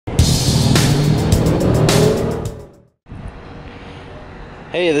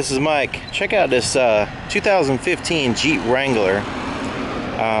Hey, this is Mike. Check out this 2015 Jeep Wrangler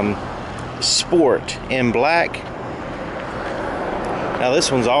Sport in black. Now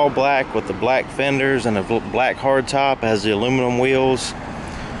this one's all black with the black fenders and a black hardtop. It has the aluminum wheels.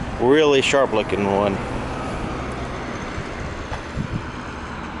 Really sharp looking one.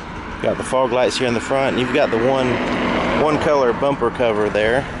 Got the fog lights here in the front, and you've got the one color bumper cover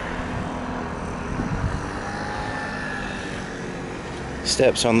there.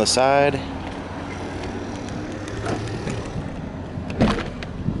 Steps on the side.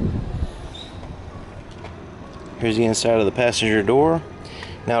 Here's the inside of the passenger door.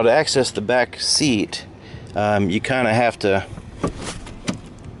 Now to access the back seat, you kind of have to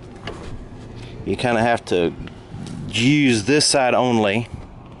use this side only.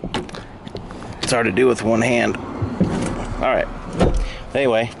 It's hard to do with one hand. All right.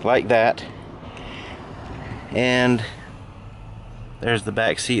 Anyway, like that. And there's the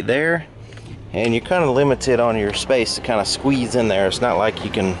back seat there, and you're kind of limited on your space to kind of squeeze in there. It's not like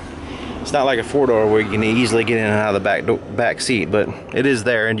a four-door where you can easily get in and out of the back seat, but it is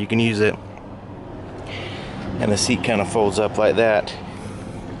there and you can use it. And the seat kind of folds up like that.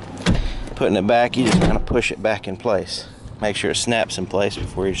 Putting it back, you just kind of push it back in place. Make sure it snaps in place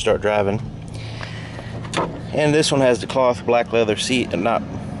before you start driving. And this one has the cloth black leather seat, not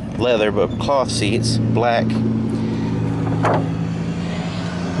leather, but cloth seats, black.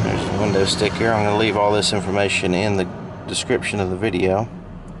 There's the window sticker. I'm going to leave all this information in the description of the video.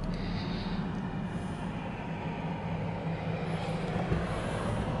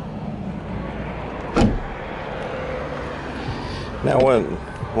 Now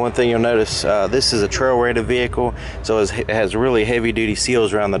one thing you'll notice, this is a trail rated vehicle, so it has really heavy duty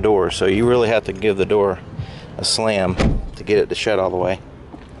seals around the door, so you really have to give the door a slam to get it to shut all the way.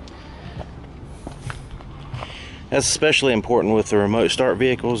 That's especially important with the remote start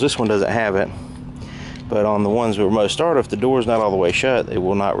vehicles. This one doesn't have it, but on the ones with remote start, if the door's not all the way shut, it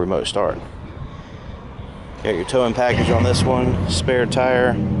will not remote start. Got your towing package on this one, spare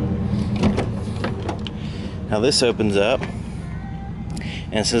tire. Now this opens up,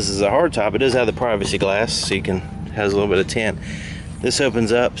 and since it's a hardtop, it does have the privacy glass, so you can, has a little bit of tint. This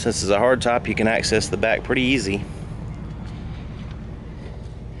opens up. Since it's a hardtop, you can access the back pretty easy.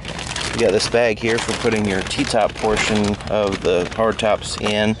 You got this bag here for putting your T-top portion of the hardtops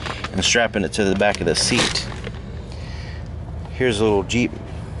in and strapping it to the back of the seat. Here's a little Jeep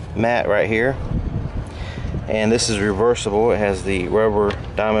mat right here, and this is reversible. It has the rubber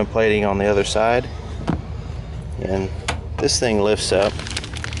diamond plating on the other side, and this thing lifts up,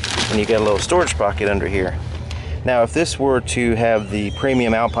 and you got a little storage pocket under here. Now if this were to have the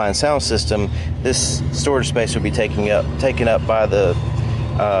premium Alpine sound system, this storage space would be taken up by the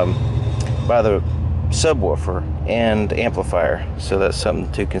subwoofer and amplifier, so that's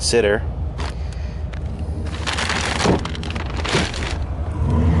something to consider.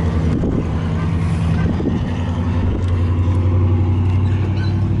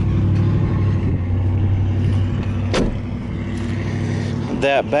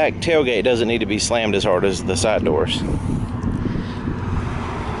 That back tailgate doesn't need to be slammed as hard as the side doors.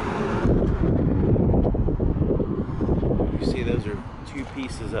 You see those are two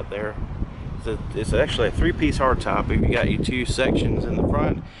pieces up there. It's actually a three-piece hardtop. You got your two sections in the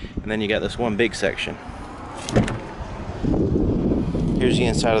front, and then you got this one big section. Here's the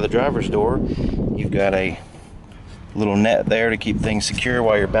inside of the driver's door. You've got a little net there to keep things secure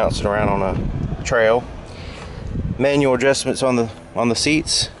while you're bouncing around on a trail. Manual adjustments on the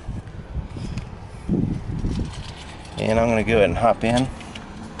seats, and I'm going to go ahead and hop in.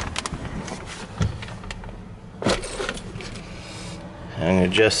 I'm going to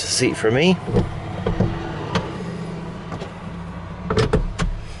adjust the seat for me.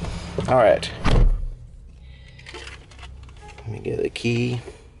 Alright, let me get the key,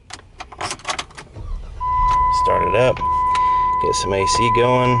 start it up, get some AC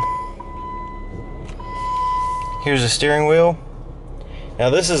going. Here's the steering wheel. Now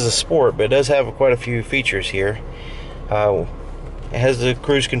this is a Sport, but it does have quite a few features here. It has the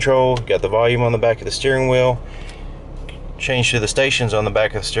cruise control, got the volume on the back of the steering wheel, change to the stations on the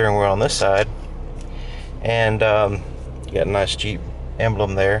back of the steering wheel on this side, and you got a nice Jeep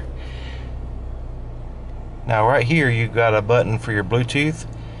emblem there. Now right here you got a button for your Bluetooth.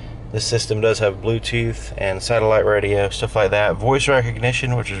 This system does have Bluetooth and satellite radio, stuff like that. Voice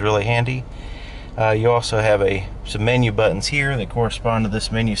recognition, which is really handy. You also have some menu buttons here that correspond to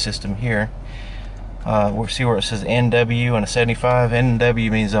this menu system here. We'll see where it says NW and a 75.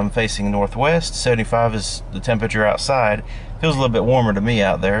 NW means I'm facing northwest. 75 is the temperature outside. Feels a little bit warmer to me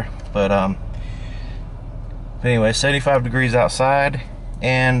out there, but anyway, 75 degrees outside,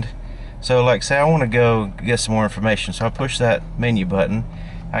 And so like say I want to go get some more information, so I push that menu button,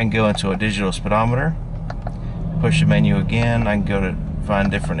 I can go into a digital speedometer, push the menu again, I can go to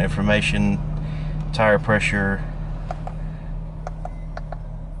find different information, tire pressure,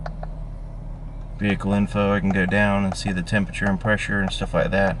 vehicle info. I can go down and see the temperature and pressure and stuff like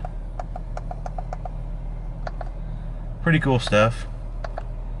that. Pretty cool stuff.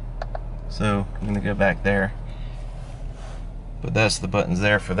 So I'm going to go back there, but that's the buttons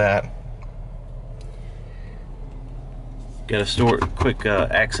there for that. Got a quick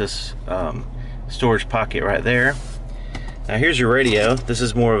access storage pocket right there. Now here's your radio. This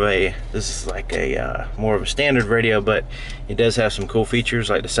is more of a more of a standard radio, but it does have some cool features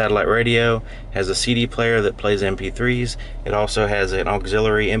like the satellite radio. It has a CD player that plays MP3s. It also has an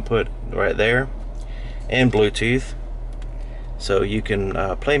auxiliary input right there and Bluetooth. So you can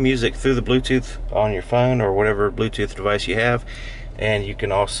play music through the Bluetooth on your phone or whatever Bluetooth device you have, and you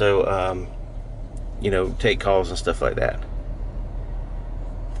can also you know, take calls and stuff like that.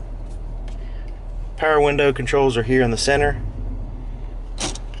 Power window controls are here in the center.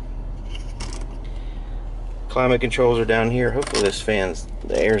 Climate controls are down here. Hopefully this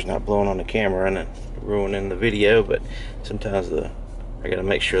the air's not blowing on the camera and ruining the video, but sometimes I gotta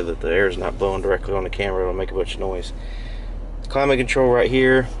make sure that the air is not blowing directly on the camera. It'll make a bunch of noise. Climate control right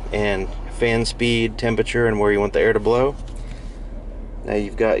here, and fan speed, temperature, and where you want the air to blow. Now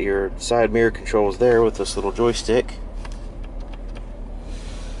you've got your side mirror controls there with this little joystick.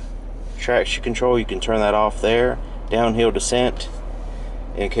 Traction control, you can turn that off there. Downhill descent,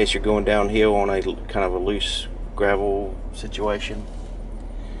 in case you're going downhill on a kind of a loose gravel situation.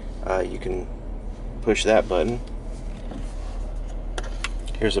 You can push that button.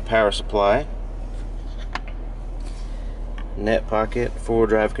 Here's a power supply. Net pocket, forward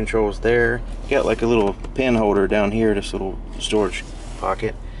drive controls there. You got like a little pen holder down here, this little storage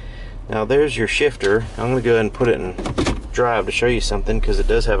pocket. Now there's your shifter. I'm going to go ahead and put it in drive to show you something, because it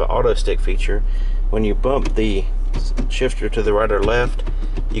does have an auto stick feature. When you bump the shifter to the right or left,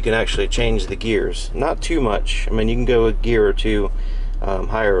 you can actually change the gears. Not too much. I mean, you can go a gear or two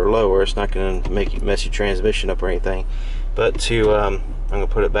higher or lower. It's not going to make you mess your transmission up or anything. But to I'm going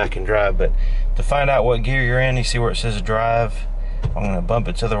to put it back in drive, but to find out what gear you're in, you see where it says drive. I'm going to bump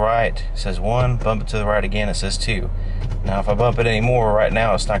it to the right, it says 1, bump it to the right again, it says 2. Now if I bump it anymore right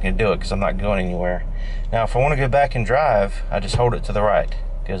now, it's not going to do it because I'm not going anywhere. Now if I want to go back in drive, I just hold it to the right,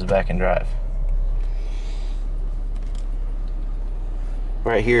 it goes back in drive.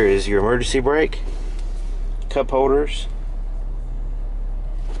 Right here is your emergency brake, cup holders,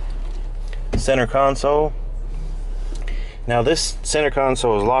 center console. Now this center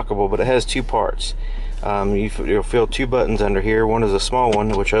console is lockable, but it has two parts. You'll feel two buttons under here. One is a small one,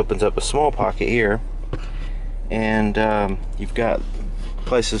 which opens up a small pocket here, and you've got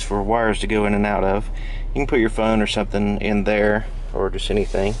places for wires to go in and out of. You can put your phone or something in there, or just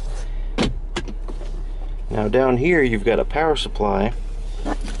anything. Now down here you've got a power supply,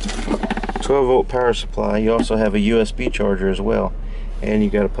 12-volt power supply. You also have a USB charger as well, and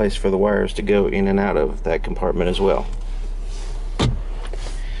you've got a place for the wires to go in and out of that compartment as well.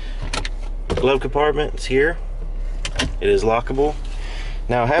 Glove compartment is here. It is lockable.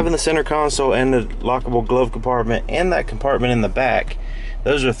 Now having the center console and the lockable glove compartment and that compartment in the back,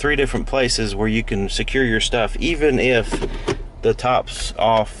 those are three different places where you can secure your stuff. Even if the top's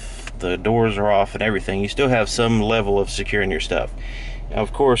off, the doors are off and everything, you still have some level of securing your stuff. Now,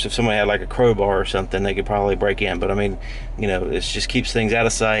 of course, if somebody had like a crowbar or something, they could probably break in, but I mean, you know, it just keeps things out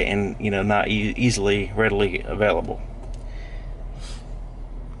of sight and, you know, not readily available.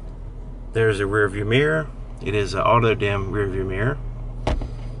 There's a rear view mirror. It is an auto dim rear view mirror.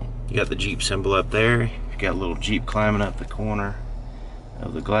 You got the Jeep symbol up there. You got a little Jeep climbing up the corner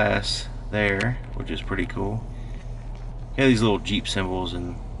of the glass there, which is pretty cool. You have these little Jeep symbols,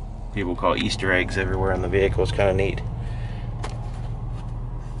 and people call Easter eggs everywhere in the vehicle. It's kind of neat.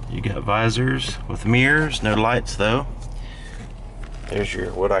 You got visors with mirrors, no lights though. There's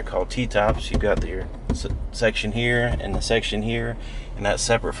your what I call T-tops. You've got your section here and the section here, and that's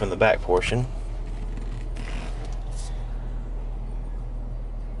separate from the back portion.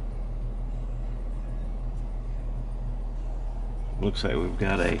 Looks like we've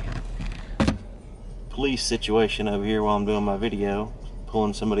got a police situation over here while I'm doing my video,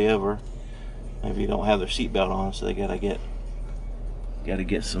 pulling somebody over. Maybe you don't have their seatbelt on, so they gotta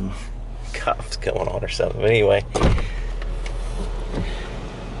get some cops going on or something. But anyway,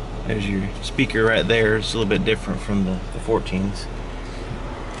 there's your speaker right there. It's a little bit different from the 14s.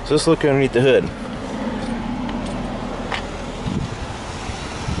 So let's look underneath the hood.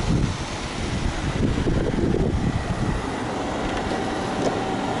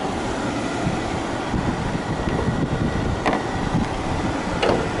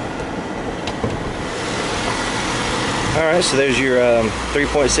 Alright, so there's your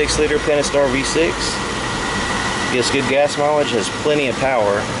 3.6 liter Pentastar V6. Gets good gas mileage, has plenty of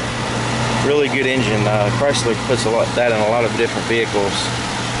power. Really good engine. Chrysler puts that in a lot of different vehicles,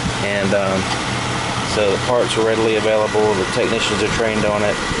 and so the parts are readily available. The technicians are trained on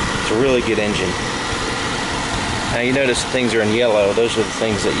it. It's a really good engine. Now you notice things are in yellow. Those are the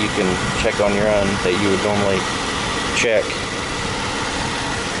things that you can check on your own that you would normally check.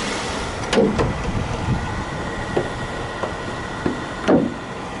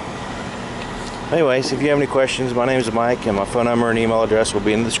 Anyways, if you have any questions, my name is Mike, and my phone number and email address will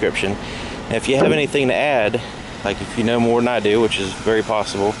be in the description. And if you have anything to add, like if you know more than I do, which is very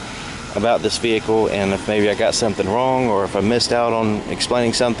possible, about this vehicle, and if maybe I got something wrong or if I missed out on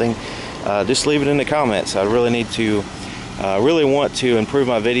explaining something, just leave it in the comments. I really need to, really want to improve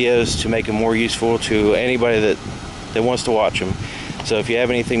my videos to make them more useful to anybody that wants to watch them. So if you have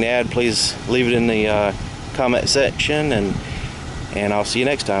anything to add, please leave it in the comment section, and I'll see you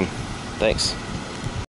next time. Thanks.